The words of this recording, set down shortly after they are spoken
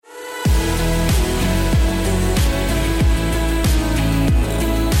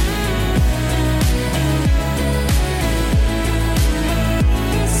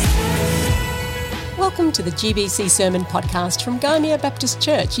to the GBC Sermon Podcast from Gymea Baptist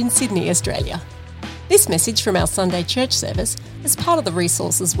Church in Sydney, Australia. This message from our Sunday church service is part of the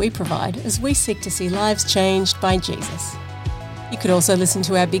resources we provide as we seek to see lives changed by Jesus. You could also listen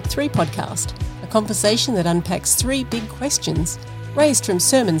to our Big Three podcast, a conversation that unpacks three big questions raised from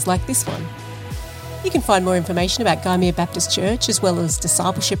sermons like this one. You can find more information about Gymea Baptist Church, as well as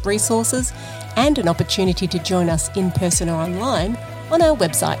discipleship resources and an opportunity to join us in person or online on our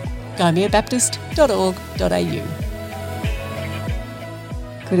website,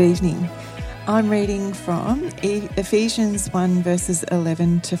 gymeabaptist.org.au. Good evening. I'm reading from Ephesians 1 verses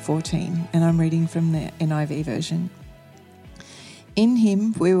 11 to 14, and I'm reading from the NIV version. In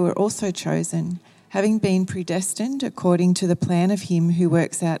him we were also chosen, having been predestined according to the plan of him who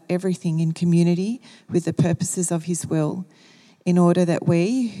works out everything in community with the purposes of his will, in order that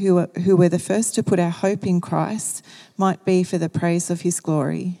we, who were the first to put our hope in Christ, might be for the praise of his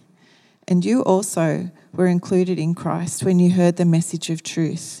glory. And you also were included in Christ when you heard the message of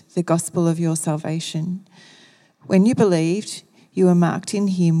truth, the gospel of your salvation. When you believed, you were marked in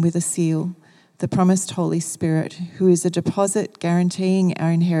him with a seal, the promised Holy Spirit, who is a deposit guaranteeing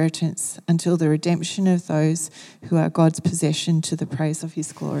our inheritance until the redemption of those who are God's possession to the praise of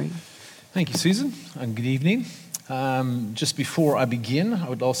his glory. Thank you, Susan, and good evening. Just before I begin, I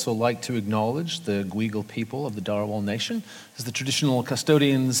would also like to acknowledge the Gweagal people of the Darawal Nation as the traditional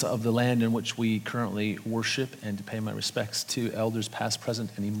custodians of the land in which we currently worship, and to pay my respects to elders past,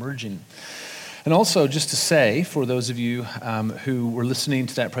 present, and emerging. And also just to say, for those of you who were listening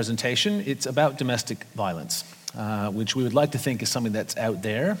to that presentation, it's about domestic violence, which we would like to think is something that's out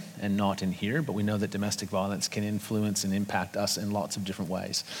there and not in here, but we know that domestic violence can influence and impact us in lots of different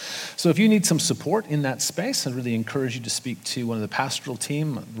ways. So if you need some support in that space, I'd really encourage you to speak to one of the pastoral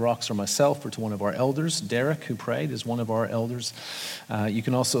team, Rox or myself, or to one of our elders. Derek, who prayed, is one of our elders. You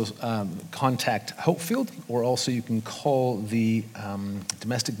can also contact Hopefield, or also you can call the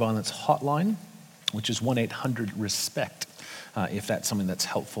domestic violence hotline, which is 1-800-RESPECT. If that's something that's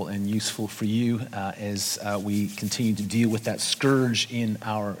helpful and useful for you as we continue to deal with that scourge in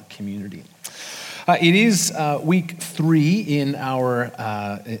our community. It is week 3 in our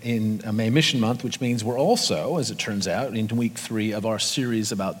May Mission Month, which means we're also, as it turns out, into week 3 of our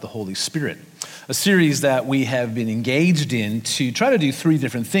series about the Holy Spirit. A series that we have been engaged in to try to do 3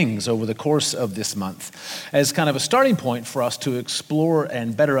 different things over the course of this month as kind of a starting point for us to explore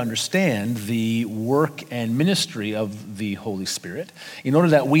and better understand the work and ministry of the Holy Spirit, in order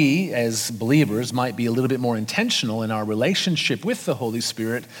that we, as believers, might be a little bit more intentional in our relationship with the Holy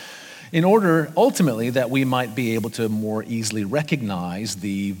Spirit, in order, ultimately, that we might be able to more easily recognize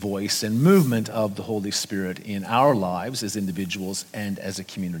the voice and movement of the Holy Spirit in our lives as individuals and as a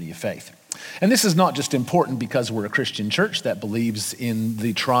community of faith. And this is not just important because we're a Christian church that believes in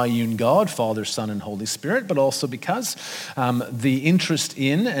the triune God, Father, Son, and Holy Spirit, but also because the interest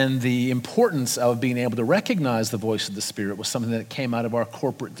in and the importance of being able to recognize the voice of the Spirit was something that came out of our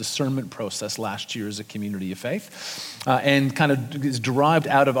corporate discernment process last year as a community of faith, and kind of is derived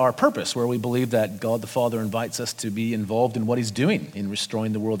out of our purpose, where we believe that God the Father invites us to be involved in what he's doing in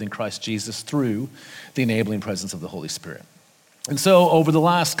restoring the world in Christ Jesus through the enabling presence of the Holy Spirit. And so over the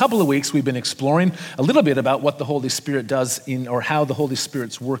last couple of weeks, we've been exploring a little bit about what the Holy Spirit does or how the Holy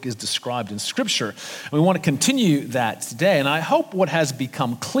Spirit's work is described in Scripture. And we want to continue that today. And I hope what has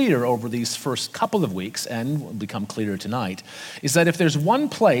become clear over these first couple of weeks, and will become clearer tonight, is that if there's one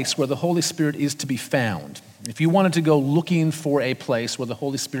place where the Holy Spirit is to be found, if you wanted to go looking for a place where the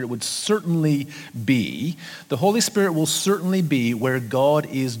Holy Spirit would certainly be, the Holy Spirit will certainly be where God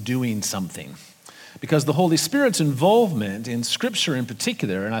is doing something. Because the Holy Spirit's involvement in Scripture in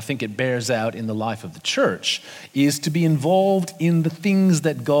particular, and I think it bears out in the life of the church, is to be involved in the things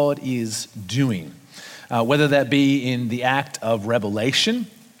that God is doing. Whether that be in the act of revelation,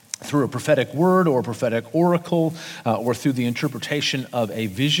 through a prophetic word or a prophetic oracle, or through the interpretation of a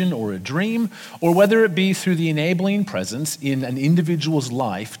vision or a dream, or whether it be through the enabling presence in an individual's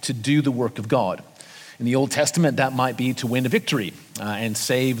life to do the work of God. In the Old Testament, that might be to win a victory and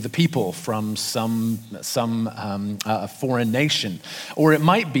save the people from some foreign nation. Or it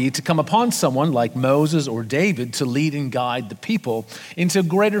might be to come upon someone like Moses or David to lead and guide the people into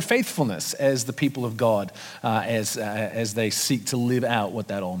greater faithfulness as the people of God, as they seek to live out what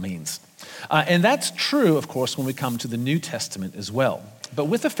that all means. And that's true, of course, when we come to the New Testament as well, but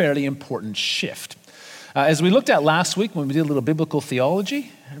with a fairly important shift. As we looked at last week when we did a little biblical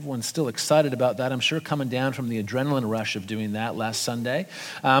theology, everyone's still excited about that, I'm sure, coming down from the adrenaline rush of doing that last Sunday.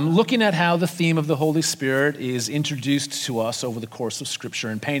 Looking at how the theme of the Holy Spirit is introduced to us over the course of Scripture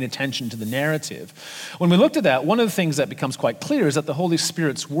and paying attention to the narrative. When we looked at that, one of the things that becomes quite clear is that the Holy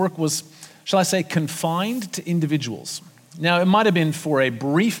Spirit's work was, shall I say, confined to individuals. Now, it might have been for a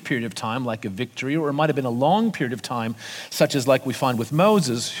brief period of time, like a victory, or it might have been a long period of time, such as like we find with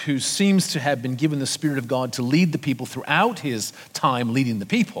Moses, who seems to have been given the Spirit of God to lead the people throughout his time leading the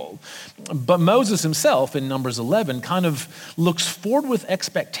people. But Moses himself, in Numbers 11, kind of looks forward with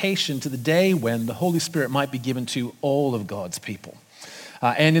expectation to the day when the Holy Spirit might be given to all of God's people.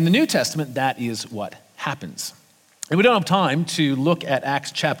 And in the New Testament, that is what happens. And we don't have time to look at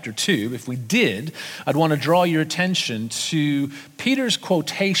Acts chapter 2. If we did, I'd want to draw your attention to Peter's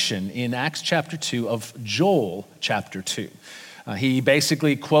quotation in Acts chapter 2 of Joel chapter 2. He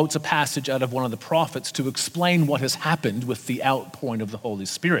basically quotes a passage out of one of the prophets to explain what has happened with the outpouring of the Holy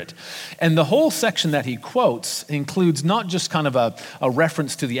Spirit. And the whole section that he quotes includes not just kind of a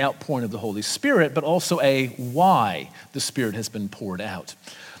reference to the outpouring of the Holy Spirit, but also a why the Spirit has been poured out.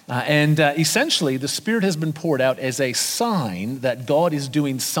 Essentially, the Spirit has been poured out as a sign that God is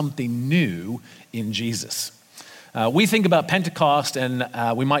doing something new in Jesus. We think about Pentecost, and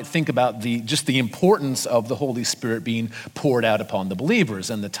we might think about just the importance of the Holy Spirit being poured out upon the believers,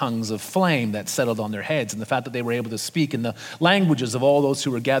 and the tongues of flame that settled on their heads, and the fact that they were able to speak in the languages of all those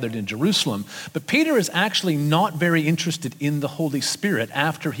who were gathered in Jerusalem. But Peter is actually not very interested in the Holy Spirit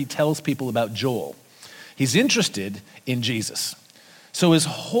after he tells people about Joel. He's interested in Jesus. So his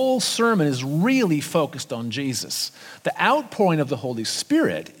whole sermon is really focused on Jesus. The outpouring of the Holy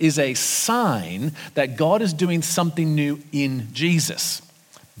Spirit is a sign that God is doing something new in Jesus.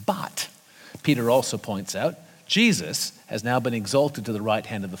 But, Peter also points out, Jesus has now been exalted to the right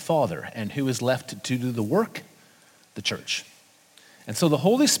hand of the Father. And who is left to do the work? The church. And so the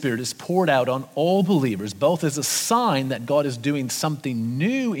Holy Spirit is poured out on all believers, both as a sign that God is doing something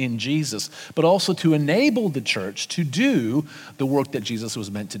new in Jesus, but also to enable the church to do the work that Jesus was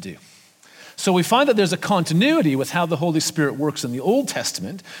meant to do. So we find that there's a continuity with how the Holy Spirit works in the Old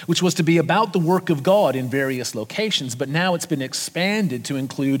Testament, which was to be about the work of God in various locations, but now it's been expanded to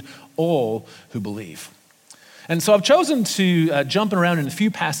include all who believe. And so I've chosen to jump around in a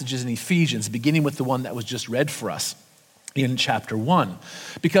few passages in Ephesians, beginning with the one that was just read for us in chapter 1,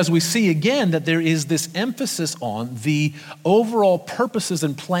 because we see again that there is this emphasis on the overall purposes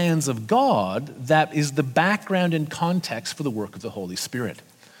and plans of God that is the background and context for the work of the Holy Spirit.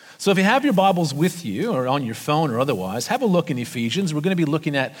 So if you have your Bibles with you or on your phone or otherwise, have a look in Ephesians. We're going to be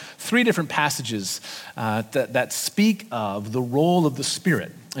looking at 3 different passages that speak of the role of the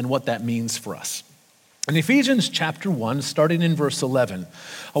Spirit and what that means for us. In Ephesians chapter 1, starting in verse 11,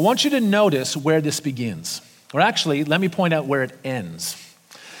 I want you to notice where this begins. Or actually, let me point out where it ends.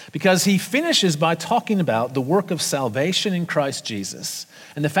 Because he finishes by talking about the work of salvation in Christ Jesus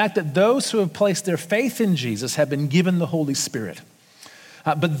and the fact that those who have placed their faith in Jesus have been given the Holy Spirit.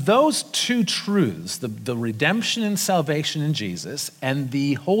 But those two truths, the redemption and salvation in Jesus and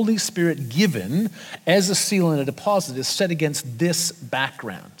the Holy Spirit given as a seal and a deposit, is set against this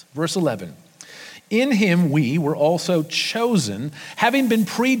background. Verse 11. In him we were also chosen, having been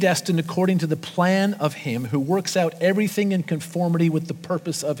predestined according to the plan of him who works out everything in conformity with the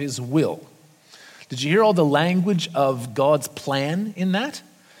purpose of his will. Did you hear all the language of God's plan in that?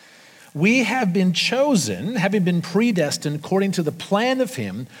 We have been chosen, having been predestined according to the plan of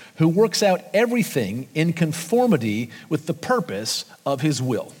him who works out everything in conformity with the purpose of his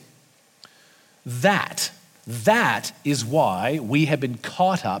will. That is why we have been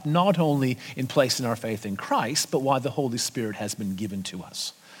caught up, not only in placing our faith in Christ, but why the Holy Spirit has been given to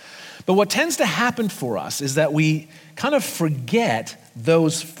us. But what tends to happen for us is that we kind of forget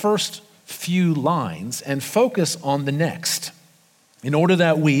those first few lines and focus on the next, in order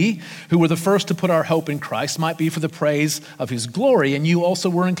that we, who were the first to put our hope in Christ, might be for the praise of his glory. And you also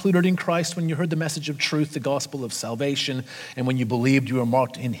were included in Christ when you heard the message of truth, the gospel of salvation, and when you believed, you were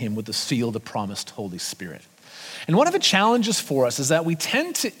marked in him with the seal, the promised Holy Spirit. And one of the challenges for us is that we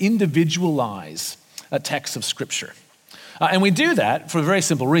tend to individualize a text of Scripture. And we do that for a very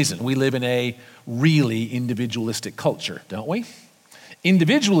simple reason. We live in a really individualistic culture, don't we?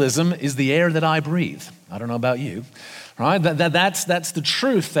 Individualism is the air that I breathe. I don't know about you. Right? That's the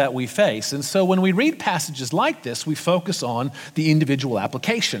truth that we face. And so when we read passages like this, we focus on the individual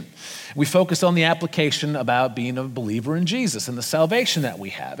application. We focus on the application about being a believer in Jesus and the salvation that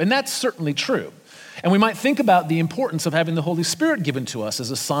we have. And that's certainly true. And we might think about the importance of having the Holy Spirit given to us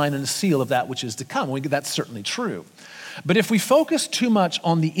as a sign and a seal of that which is to come. That's certainly true. But if we focus too much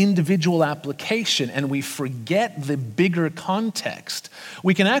on the individual application and we forget the bigger context,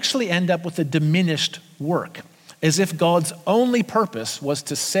 we can actually end up with a diminished work, as if God's only purpose was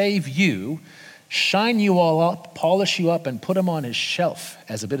to save you, shine you all up, polish you up, and put them on his shelf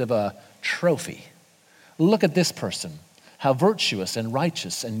as a bit of a trophy. Look at this person. how virtuous and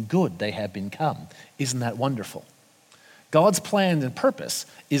righteous and good they have become. Isn't that wonderful? God's plan and purpose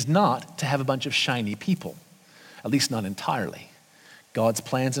is not to have a bunch of shiny people, at least not entirely. God's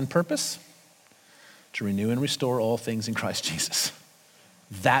plans and purpose, to renew and restore all things in Christ Jesus.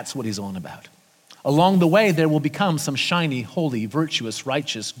 That's what he's on about. Along the way, there will become some shiny, holy, virtuous,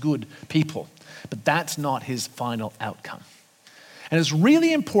 righteous, good people. But that's not his final outcome. And it's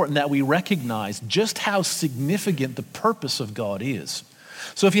really important that we recognize just how significant the purpose of God is.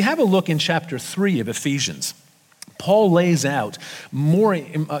 So if you have a look in chapter 3 of Ephesians, Paul lays out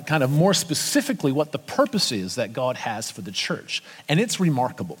more specifically what the purpose is that God has for the church. And it's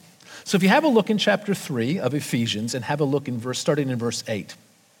remarkable. So if you have a look in chapter 3 of Ephesians and have a look starting in verse 8.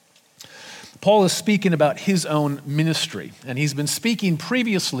 Paul is speaking about his own ministry, and he's been speaking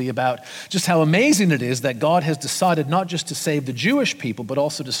previously about just how amazing it is that God has decided not just to save the Jewish people, but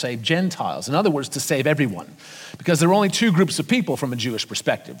also to save Gentiles. In other words, to save everyone. Because there were only two groups of people from a Jewish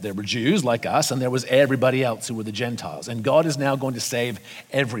perspective. There were Jews like us, and there was everybody else who were the Gentiles. And God is now going to save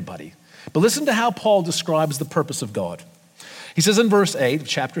everybody. But listen to how Paul describes the purpose of God. He says in verse 8 of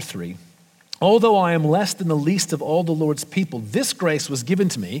chapter 3, "Although I am less than the least of all the Lord's people, this grace was given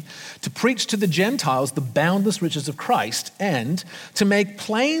to me to preach to the Gentiles the boundless riches of Christ and to make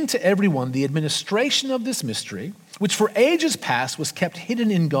plain to everyone the administration of this mystery, which for ages past was kept hidden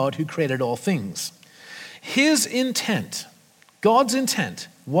in God who created all things. His intent, God's intent,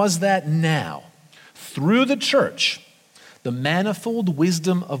 was that now, through the church, the manifold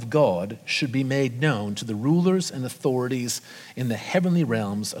wisdom of God should be made known to the rulers and authorities in the heavenly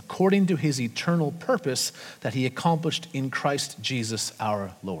realms according to his eternal purpose that he accomplished in Christ Jesus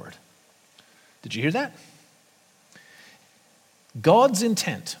our Lord." Did you hear that? God's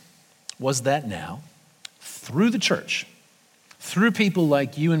intent was that now, through the church, through people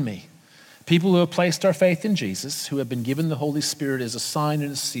like you and me, people who have placed our faith in Jesus, who have been given the Holy Spirit as a sign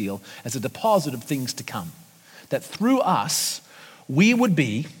and a seal, as a deposit of things to come, that through us, we would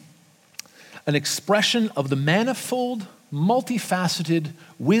be an expression of the manifold, multifaceted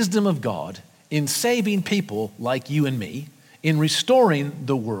wisdom of God in saving people like you and me, in restoring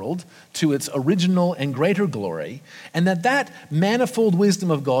the world to its original and greater glory, and that manifold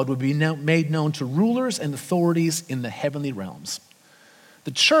wisdom of God would be made known to rulers and authorities in the heavenly realms.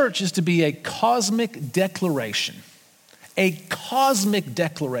 The church is to be a cosmic declaration, a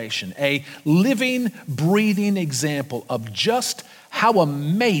living, breathing example of just how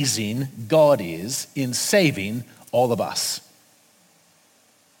amazing God is in saving all of us.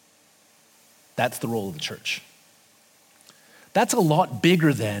 That's the role of the church. That's a lot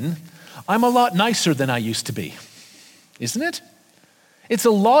bigger than, I'm a lot nicer than I used to be, isn't it? It's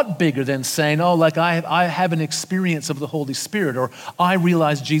a lot bigger than saying, I have an experience of the Holy Spirit, or I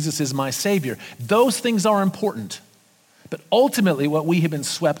realize Jesus is my Savior. Those things are important. But ultimately, what we have been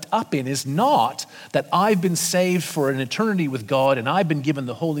swept up in is not that I've been saved for an eternity with God and I've been given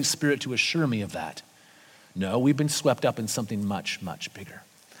the Holy Spirit to assure me of that. No, we've been swept up in something much, much bigger.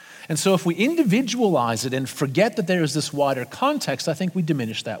 And so if we individualize it and forget that there is this wider context, I think we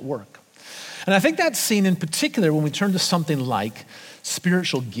diminish that work. And I think that's seen in particular when we turn to something like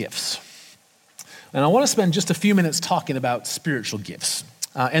spiritual gifts. And I want to spend just a few minutes talking about spiritual gifts.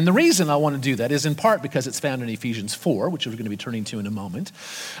 And the reason I want to do that is in part because it's found in Ephesians 4, which we're going to be turning to in a moment,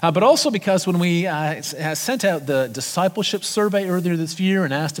 but also because when we sent out the discipleship survey earlier this year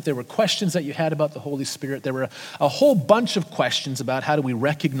and asked if there were questions that you had about the Holy Spirit, there were a whole bunch of questions about how do we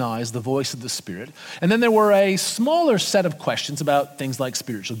recognize the voice of the Spirit. And then there were a smaller set of questions about things like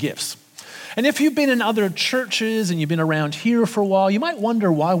spiritual gifts. And if you've been in other churches and you've been around here for a while, you might wonder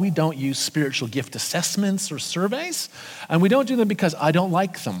why we don't use spiritual gift assessments or surveys. And we don't do them because I don't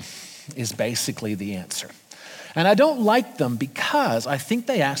like them, is basically the answer. And I don't like them because I think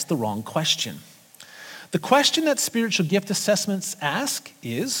they ask the wrong question. The question that spiritual gift assessments ask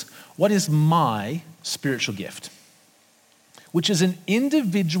is, what is my spiritual gift? Which is an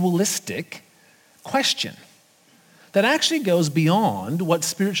individualistic question that actually goes beyond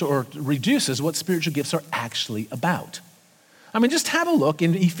reduces what spiritual gifts are actually about. I mean, just have a look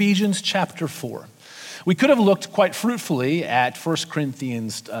in Ephesians chapter 4. We could have looked quite fruitfully at 1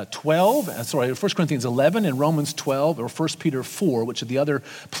 Corinthians 11 and Romans 12, or 1 Peter 4, which are the other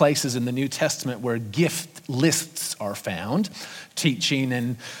places in the New Testament where gift lists are found. Teaching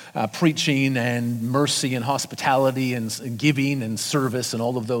and preaching and mercy and hospitality and giving and service and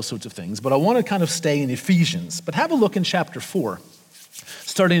all of those sorts of things. But I want to kind of stay in Ephesians. But have a look in chapter 4,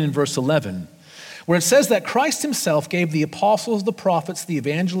 starting in verse 11, where it says that Christ himself gave the apostles, the prophets, the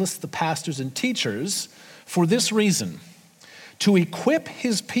evangelists, the pastors, and teachers for this reason, to equip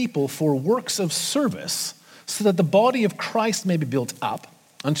his people for works of service so that the body of Christ may be built up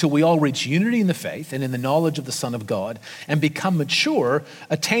until we all reach unity in the faith and in the knowledge of the Son of God and become mature,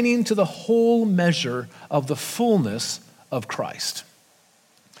 attaining to the whole measure of the fullness of Christ.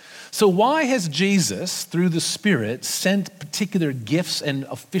 So why has Jesus, through the Spirit, sent particular gifts and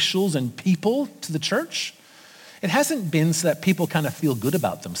officials and people to the church? It hasn't been so that people kind of feel good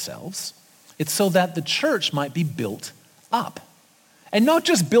about themselves. It's so that the church might be built up. And not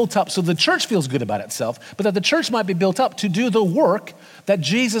just built up so the church feels good about itself, but that the church might be built up to do the work that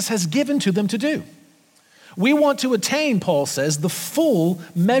Jesus has given to them to do. We want to attain, Paul says, the whole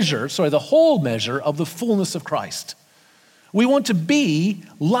measure of the fullness of Christ. We want to be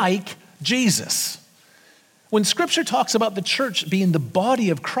like Jesus. When Scripture talks about the church being the body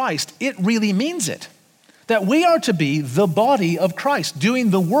of Christ, it really means it. That we are to be the body of Christ,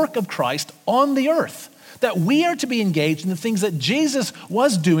 doing the work of Christ on the earth. That we are to be engaged in the things that Jesus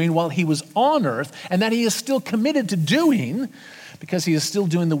was doing while he was on earth, and that he is still committed to doing because he is still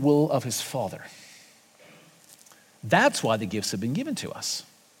doing the will of his Father. That's why the gifts have been given to us.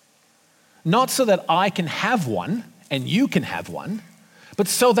 Not so that I can have one and you can have one, but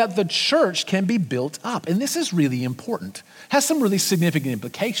so that the church can be built up. And this is really important. It has some really significant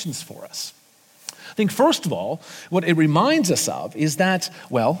implications for us. I think, first of all, what it reminds us of is that,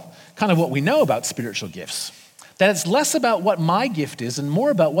 well, kind of what we know about spiritual gifts. That it's less about what my gift is and more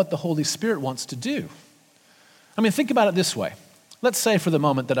about what the Holy Spirit wants to do. I mean, think about it this way. Let's say for the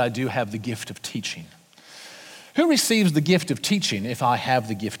moment that I do have the gift of teaching. Who receives the gift of teaching if I have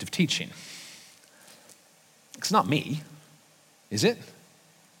the gift of teaching? It's not me, is it?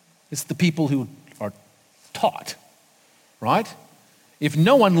 It's the people who are taught, right? If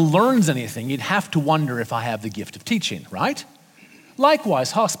no one learns anything, you'd have to wonder if I have the gift of teaching, right?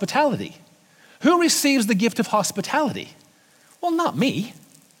 Likewise, hospitality. Who receives the gift of hospitality? Well, not me.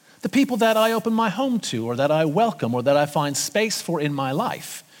 The people that I open my home to, or that I welcome, or that I find space for in my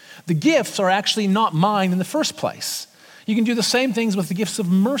life. The gifts are actually not mine in the first place. You can do the same things with the gifts of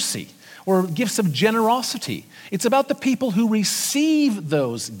mercy or gifts of generosity. It's about the people who receive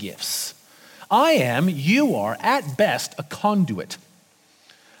those gifts. You are, at best, a conduit.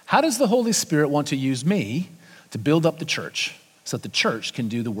 How does the Holy Spirit want to use me to build up the church so that the church can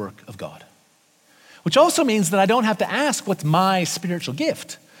do the work of God? Which also means that I don't have to ask what's my spiritual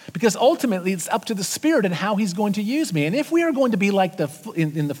gift, because ultimately it's up to the Spirit and how he's going to use me. And if we are going to be like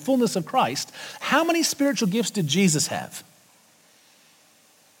in the fullness of Christ, how many spiritual gifts did Jesus have?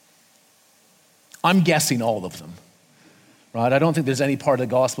 I'm guessing all of them, right? I don't think there's any part of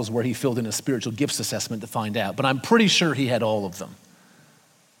the Gospels where he filled in a spiritual gifts assessment to find out, but I'm pretty sure he had all of them.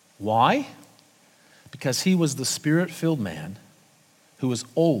 Why? Because he was the Spirit-filled man who was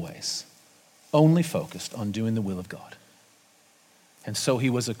always only focused on doing the will of God. And so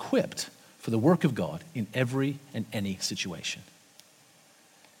he was equipped for the work of God in every and any situation.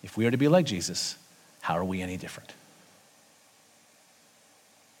 If we are to be like Jesus, how are we any different?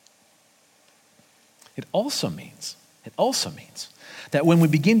 It also means that when we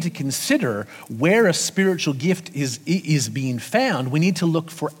begin to consider where a spiritual gift is being found, we need to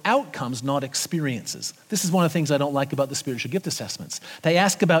look for outcomes, not experiences. This is one of the things I don't like about the spiritual gift assessments. They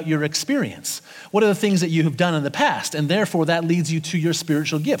ask about your experience. What are the things that you have done in the past? And therefore that leads you to your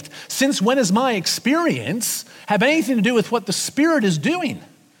spiritual gift. Since when does my experience have anything to do with what the Spirit is doing?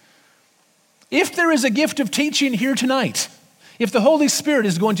 If there is a gift of teaching here tonight, if the Holy Spirit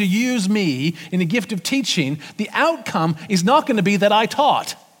is going to use me in the gift of teaching, the outcome is not going to be that I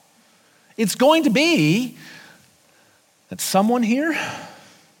taught. It's going to be that someone here,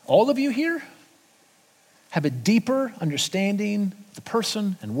 all of you here, have a deeper understanding of the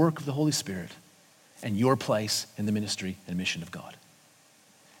person and work of the Holy Spirit and your place in the ministry and mission of God.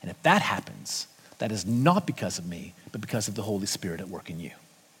 And if that happens, that is not because of me, but because of the Holy Spirit at work in you.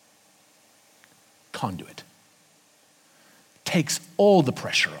 Conduit. Takes all the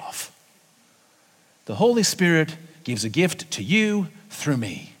pressure off. The Holy Spirit gives a gift to you through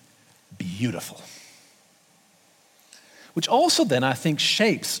me. Beautiful. Which also then I think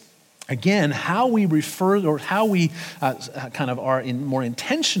shapes, again, how we refer or how we kind of are more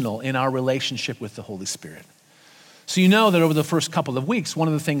intentional in our relationship with the Holy Spirit. So you know that over the first couple of weeks, one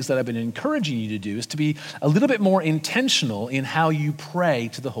of the things that I've been encouraging you to do is to be a little bit more intentional in how you pray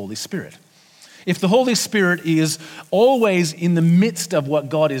to the Holy Spirit. If the Holy Spirit is always in the midst of what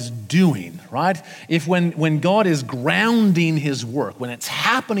God is doing, right? If when God is grounding his work, when it's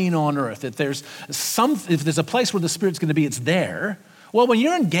happening on earth, if there's a place where the Spirit's going to be, it's there. Well, when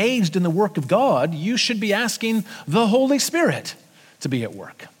you're engaged in the work of God, you should be asking the Holy Spirit to be at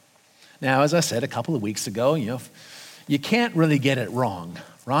work. Now, as I said a couple of weeks ago, you can't really get it wrong,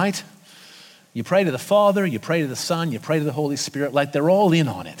 right? You pray to the Father, you pray to the Son, you pray to the Holy Spirit, like they're all in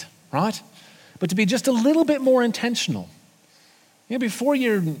on it, right? But to be just a little bit more intentional. Before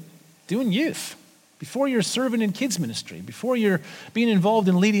you're doing youth, before you're serving in kids ministry, before you're being involved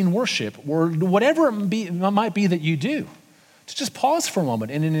in leading worship, or whatever it might be that you do, to just pause for a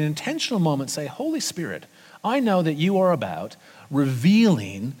moment and in an intentional moment say, Holy Spirit, I know that you are about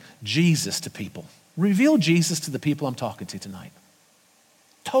revealing Jesus to people. Reveal Jesus to the people I'm talking to tonight.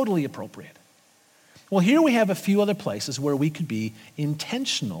 Totally appropriate. Well, here we have a few other places where we could be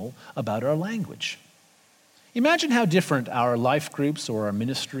intentional about our language. Imagine how different our life groups or our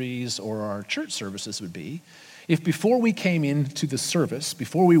ministries or our church services would be if before we came into the service,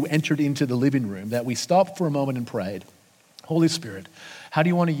 before we entered into the living room, that we stopped for a moment and prayed, Holy Spirit, how do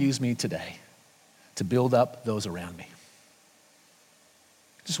you want to use me today to build up those around me?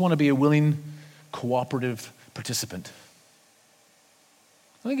 I just want to be a willing, cooperative participant.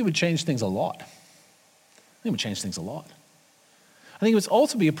 I think it would change things a lot. I think it would change things a lot. I think it would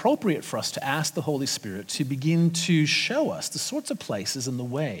also be appropriate for us to ask the Holy Spirit to begin to show us the sorts of places and the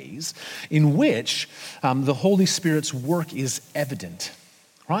ways in which the Holy Spirit's work is evident,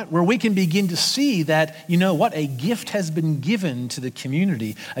 right? Where we can begin to see that, a gift has been given to the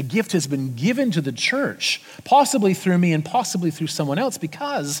community, a gift has been given to the church, possibly through me and possibly through someone else,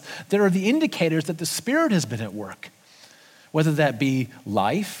 because there are the indicators that the Spirit has been at work, whether that be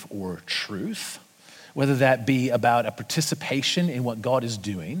life or truth, whether that be about a participation in what God is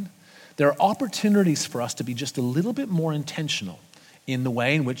doing. There are opportunities for us to be just a little bit more intentional in the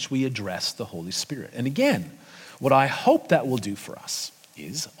way in which we address the Holy Spirit. And again, what I hope that will do for us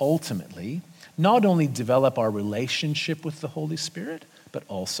is ultimately not only develop our relationship with the Holy Spirit, but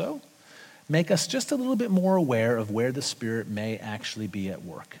also make us just a little bit more aware of where the Spirit may actually be at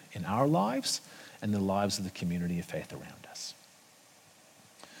work in our lives and the lives of the community of faith around us.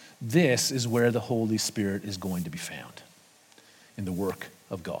 This is where the Holy Spirit is going to be found, in the work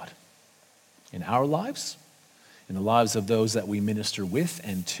of God. In our lives, in the lives of those that we minister with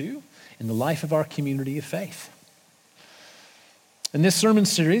and to, in the life of our community of faith. And this sermon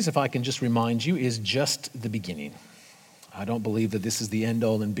series, if I can just remind you, is just the beginning. I don't believe that this is the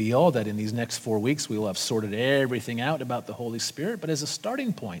end-all and be-all, that in these next 4 weeks we will have sorted everything out about the Holy Spirit, but as a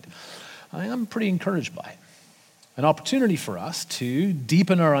starting point, I am pretty encouraged by it. An opportunity for us to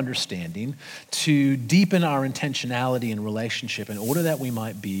deepen our understanding, to deepen our intentionality and relationship in order that we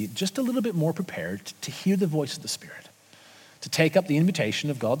might be just a little bit more prepared to hear the voice of the Spirit, to take up the invitation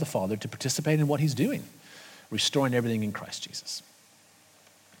of God the Father to participate in what He's doing, restoring everything in Christ Jesus.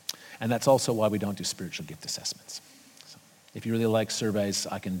 And that's also why we don't do spiritual gift assessments. So if you really like surveys,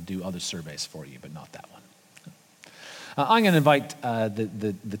 I can do other surveys for you, but not that one. I'm going to invite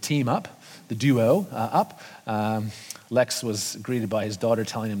the team up, the duo up. Lex was greeted by his daughter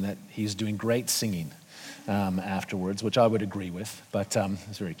telling him that he's doing great singing afterwards, which I would agree with, but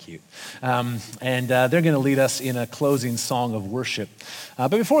it's very cute. And they're going to lead us in a closing song of worship.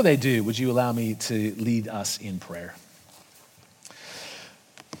 But before they do, would you allow me to lead us in prayer?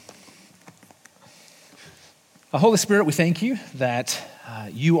 Holy Spirit, we thank you that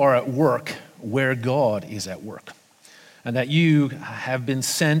you are at work where God is at work, and that you have been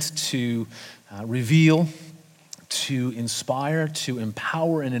sent to reveal, to inspire, to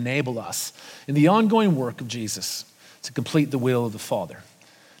empower, and enable us in the ongoing work of Jesus to complete the will of the Father.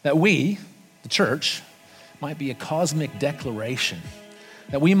 That we, the church, might be a cosmic declaration,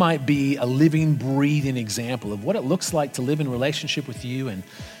 that we might be a living, breathing example of what it looks like to live in relationship with you and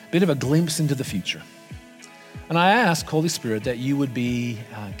a bit of a glimpse into the future. And I ask, Holy Spirit, that you would be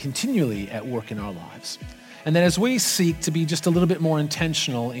continually at work in our lives. And that as we seek to be just a little bit more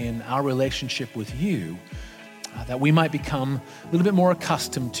intentional in our relationship with you, that we might become a little bit more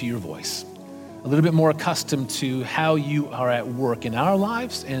accustomed to your voice, a little bit more accustomed to how you are at work in our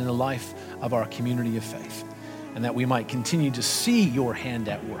lives and in the life of our community of faith. And that we might continue to see your hand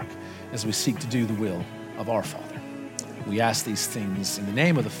at work as we seek to do the will of our Father. We ask these things in the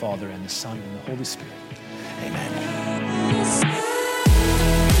name of the Father and the Son and the Holy Spirit. Amen.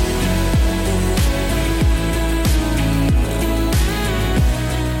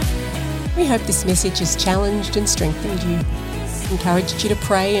 We hope this message has challenged and strengthened you, encouraged you to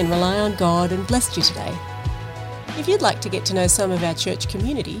pray and rely on God, and blessed you today. If you'd like to get to know some of our church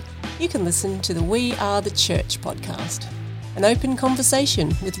community, you can listen to the We Are the Church podcast, an open conversation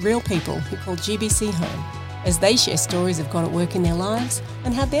with real people who call GBC home, as they share stories of God at work in their lives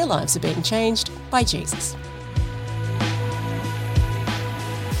and how their lives are being changed by Jesus.